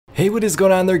Hey, what is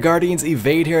going on there, Guardians?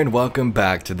 Evade here and welcome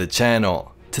back to the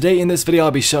channel. Today in this video I'll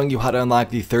be showing you how to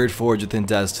unlock the third forge within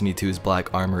Destiny 2's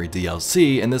Black Armory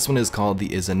DLC, and this one is called the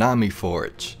Izanami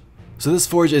Forge. So this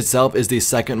forge itself is the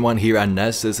second one here on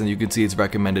Nessus, and you can see its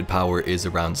recommended power is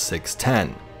around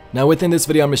 610. Now within this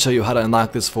video I'm going to show you how to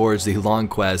unlock this forge, the long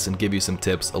quest, and give you some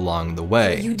tips along the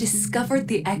way. You discovered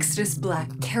the Exodus Black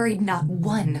carried not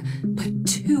one, but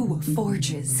two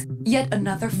forges. Yet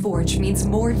another forge means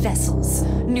more vessels,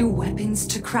 new weapons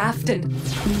to craft, and...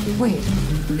 Wait,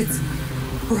 it's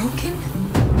broken?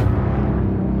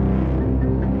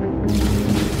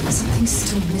 Something's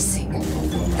still missing.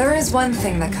 There is one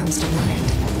thing that comes to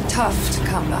mind. Tough to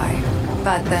come by.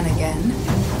 But then again,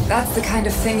 that's the kind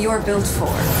of thing you're built for.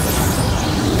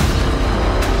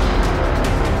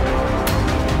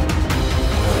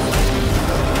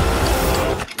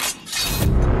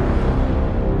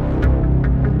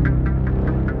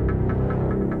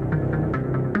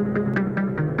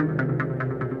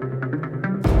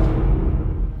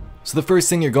 So the first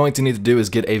thing you're going to need to do is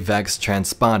get a Vex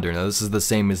transponder. Now this is the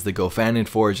same as the Gofanian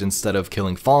Forge. Instead of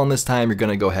killing Fallen this time, you're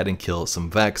going to go ahead and kill some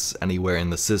Vex anywhere in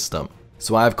the system.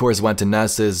 So I of course went to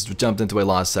Nessus, jumped into a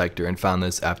lost sector, and found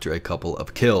this after a couple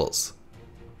of kills.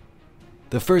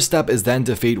 The first step is then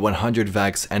defeat 100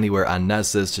 Vex anywhere on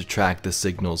Nessus to track the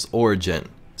signal's origin.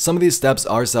 Some of these steps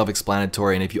are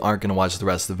self-explanatory, and if you aren't going to watch the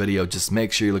rest of the video, just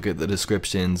make sure you look at the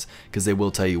descriptions because they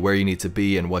will tell you where you need to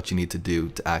be and what you need to do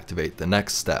to activate the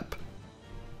next step.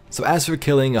 So as for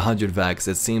killing 100 Vex,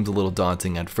 it seems a little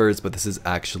daunting at first, but this is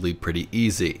actually pretty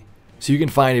easy. So you can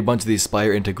find a bunch of these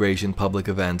Spire integration public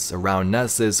events around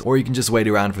Nessus, or you can just wait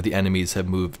around for the enemies have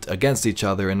moved against each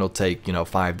other, and it'll take,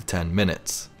 5 to 10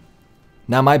 minutes.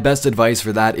 Now my best advice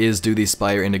for that is do the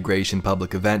Spire integration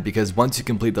public event, because once you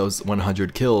complete those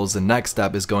 100 kills, the next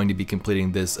step is going to be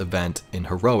completing this event in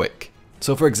heroic.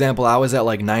 So for example, I was at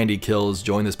like 90 kills,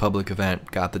 joined this public event,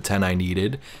 got the 10 I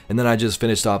needed, and then I just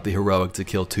finished off the heroic to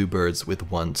kill 2 birds with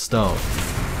 1 stone.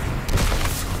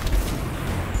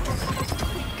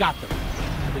 We got them,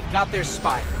 and we got their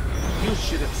spire. You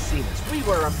should have seen us. We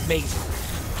were amazing.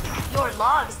 Your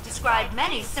logs describe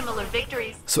many similar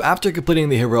victories. So after completing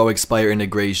the heroic Spire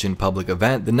integration public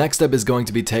event, the next step is going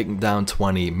to be taking down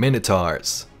 20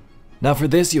 Minotaurs. Now for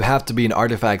this you have to be in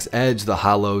Artifact's Edge, the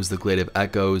Hollows, the Glade of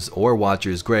Echoes, or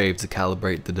Watcher's Grave to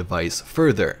calibrate the device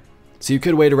further. So you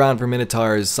could wait around for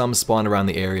Minotaurs, some spawn around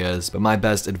the areas, but my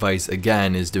best advice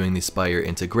again is doing the Spire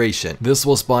integration. This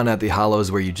will spawn at the Hollows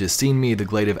where you just seen me, the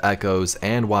Glade of Echoes,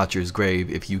 and Watcher's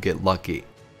Grave if you get lucky.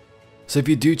 So if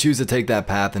you do choose to take that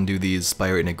path and do these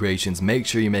Spire integrations, make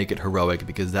sure you make it heroic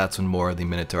because that's when more of the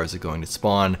Minotaurs are going to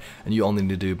spawn, and you only need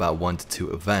to do about 1 to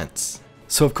 2 events.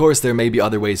 So of course there may be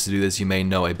other ways to do this, you may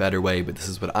know a better way, but this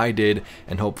is what I did,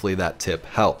 and hopefully that tip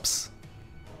helps.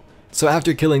 So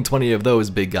after killing 20 of those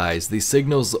big guys, the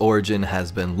signal's origin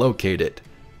has been located.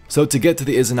 So to get to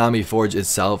the Izanami Forge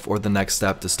itself, or the next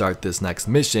step to start this next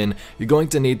mission, you're going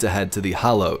to need to head to the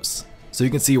Hollows. So you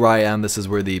can see where I am, this is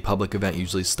where the public event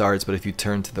usually starts, but if you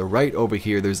turn to the right over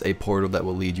here, there's a portal that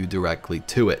will lead you directly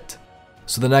to it.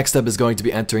 So the next step is going to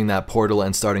be entering that portal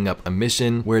and starting up a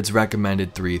mission where it's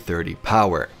recommended 330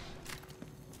 power.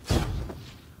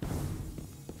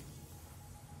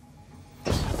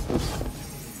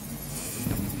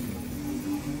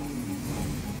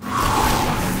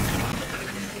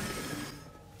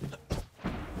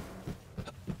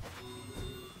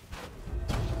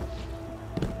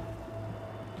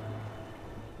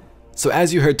 So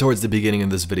as you heard towards the beginning of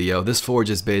this video, this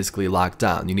forge is basically locked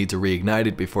down. You need to reignite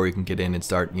it before you can get in and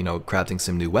start, crafting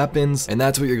some new weapons, and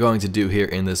that's what you're going to do here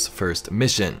in this first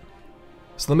mission.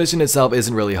 So the mission itself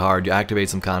isn't really hard. You activate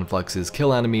some confluxes,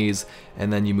 kill enemies,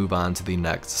 and then you move on to the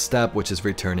next step, which is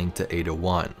returning to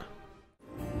 801.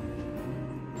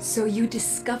 So you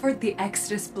discovered the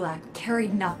Exodus Black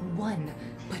carried not one,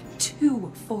 but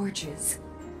two forges.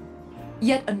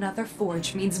 Yet another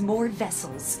forge means more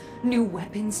vessels, new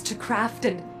weapons to craft,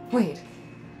 and... Wait.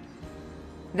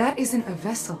 That isn't a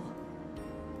vessel.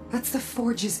 That's the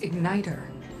forge's igniter.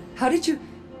 How did you...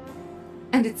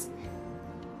 And it's...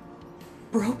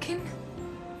 broken?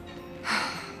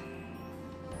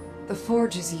 The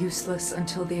forge is useless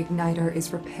until the igniter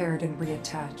is repaired and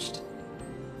reattached.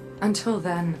 Until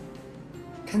then,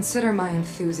 consider my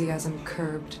enthusiasm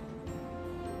curbed.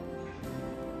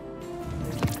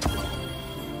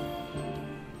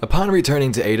 Upon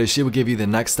returning to Ada, she will give you the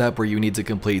next step where you need to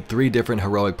complete 3 different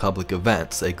heroic public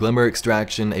events, a Glimmer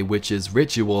extraction, a Witch's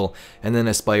ritual, and then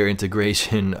a Spire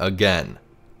integration again.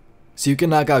 So you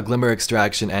can knock out Glimmer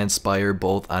Extraction and Spire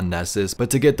both on Nessus, but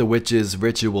to get the Witch's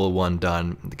Ritual one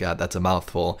done, god that's a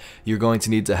mouthful, you're going to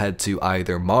need to head to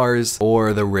either Mars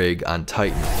or the rig on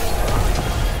Titan.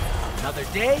 Another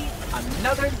day,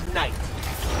 another night.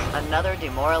 Another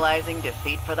demoralizing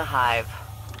defeat for the Hive.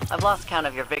 I've lost count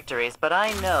of your victories, but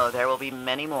I know there will be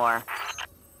many more.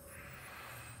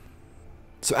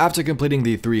 So after completing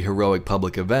the 3 heroic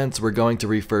public events, we're going to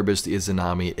refurbish the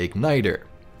Izanami Igniter.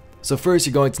 So first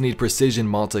you're going to need precision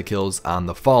multi-kills on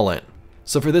the Fallen.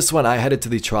 So for this one I headed to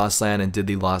the Trossland and did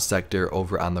the Lost Sector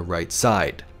over on the right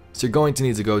side. So you're going to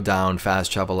need to go down,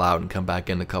 fast travel out, and come back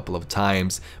in a couple of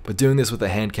times, but doing this with a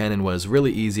hand cannon was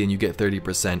really easy and you get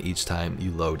 30% each time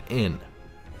you load in.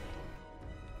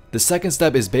 The second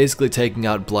step is basically taking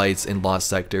out blights in Lost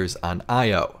Sectors on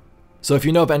Io. So if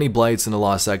you know of any blights in the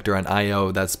Lost Sector on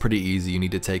Io, that's pretty easy. You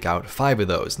need to take out 5 of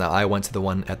those. Now I went to the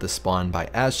one at the spawn by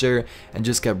Asher and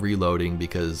just kept reloading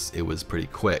because it was pretty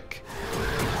quick.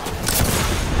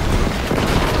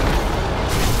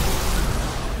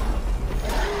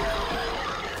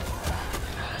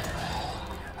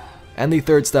 And the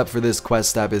third step for this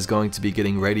quest step is going to be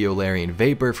getting Radiolarian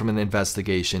Vapor from an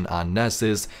investigation on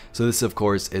Nessus, so this of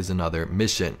course is another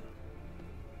mission.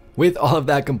 With all of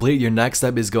that complete, your next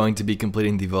step is going to be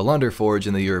completing the Volunder Forge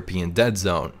in the European Dead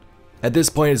Zone. At this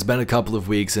point it's been a couple of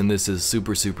weeks and this is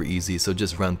super easy, so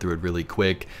just run through it really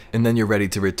quick, and then you're ready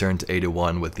to return to Ada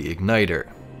 1 with the Igniter.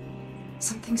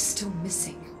 Something's still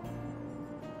missing.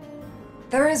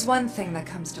 There is one thing that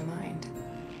comes to mind.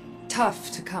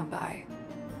 Tough to come by.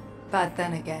 But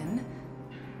then again,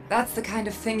 that's the kind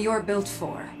of thing you're built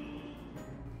for.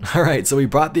 Alright, so we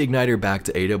brought the Igniter back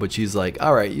to Ada, but she's like,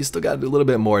 alright, you still gotta do a little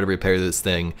bit more to repair this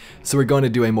thing, so we're going to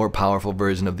do a more powerful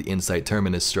version of the Insight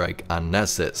Terminus strike on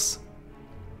Nessus.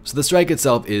 So the strike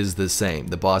itself is the same.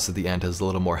 The boss at the end has a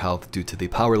little more health due to the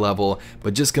power level,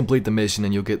 but just complete the mission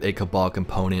and you'll get a Cabal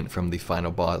component from the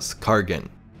final boss, Kargan.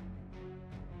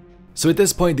 So at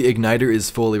this point the Igniter is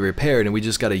fully repaired and we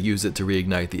just gotta use it to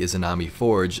reignite the Izanami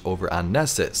Forge over on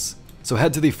Nessus. So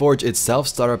head to the Forge itself,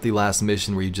 start up the last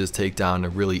mission where you just take down a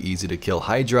really easy to kill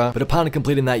Hydra, but upon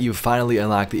completing that you finally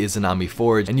unlock the Izanami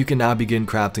Forge and you can now begin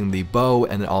crafting the bow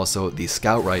and also the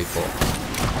scout rifle.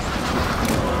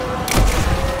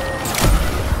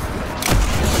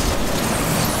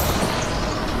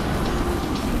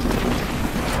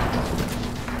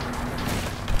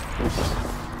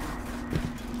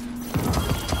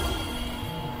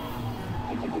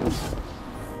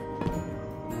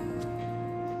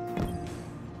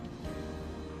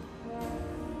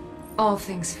 All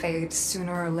things fade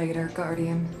sooner or later,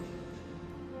 Guardian.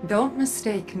 Don't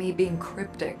mistake me being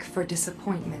cryptic for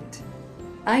disappointment.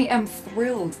 I am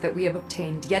thrilled that we have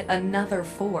obtained yet another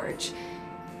forge.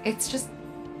 It's just...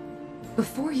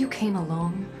 before you came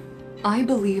along, I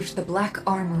believed the Black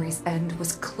Armory's end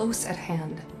was close at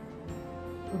hand.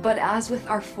 But as with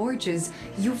our forges,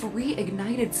 you've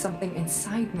reignited something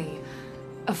inside me.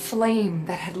 A flame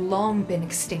that had long been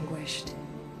extinguished.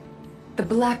 The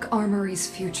Black Armory's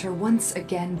future once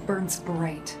again burns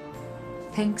bright,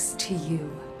 thanks to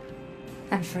you.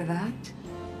 And for that,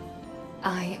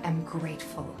 I am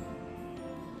grateful.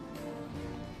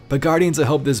 But Guardians, I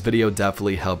hope this video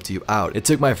definitely helped you out. It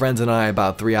took my friends and I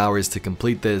about 3 hours to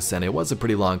complete this, and it was a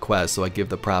pretty long quest, so I give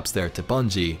the props there to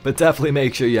Bungie, but definitely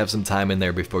make sure you have some time in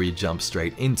there before you jump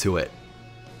straight into it.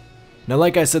 Now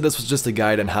like I said, this was just a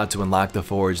guide on how to unlock the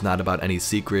Forge, not about any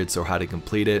secrets or how to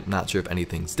complete it. Not sure if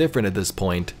anything's different at this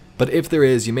point, but if there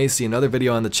is, you may see another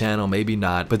video on the channel, maybe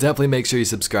not, but definitely make sure you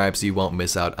subscribe so you won't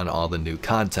miss out on all the new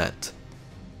content.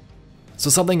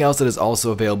 So something else that is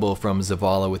also available from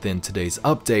Zavala within today's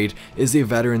update is the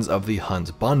Veterans of the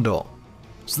Hunt bundle.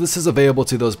 So this is available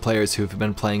to those players who have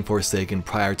been playing Forsaken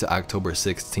prior to October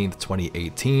 16th,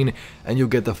 2018, and you'll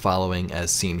get the following as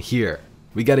seen here.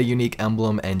 We got a unique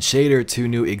emblem and shader, 2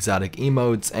 new exotic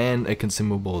emotes, and a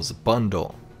consumables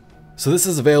bundle. So this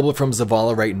is available from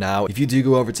Zavala right now. If you do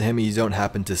go over to him and you don't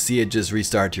happen to see it, just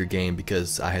restart your game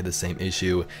because I had the same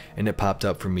issue and it popped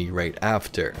up for me right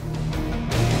after.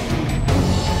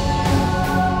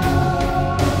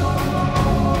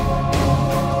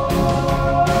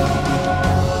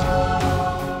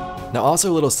 Now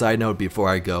also a little side note before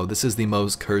I go, this is the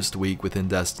most cursed week within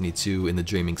Destiny 2 in the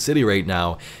Dreaming City right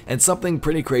now, and something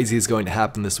pretty crazy is going to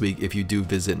happen this week if you do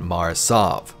visit Mar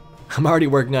Sov. I'm already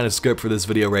working on a script for this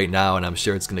video right now and I'm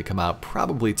sure it's going to come out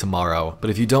probably tomorrow, but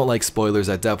if you don't like spoilers,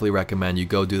 I definitely recommend you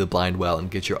go do the blind well and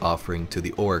get your offering to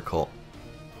the Oracle.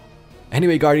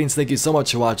 Anyway Guardians, thank you so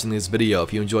much for watching this video.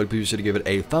 If you enjoyed, please be sure to give it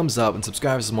a thumbs up and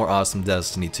subscribe for some more awesome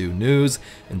Destiny 2 news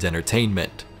and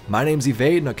entertainment. My name's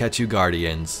Evade and I'll catch you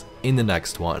Guardians in the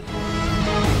next one.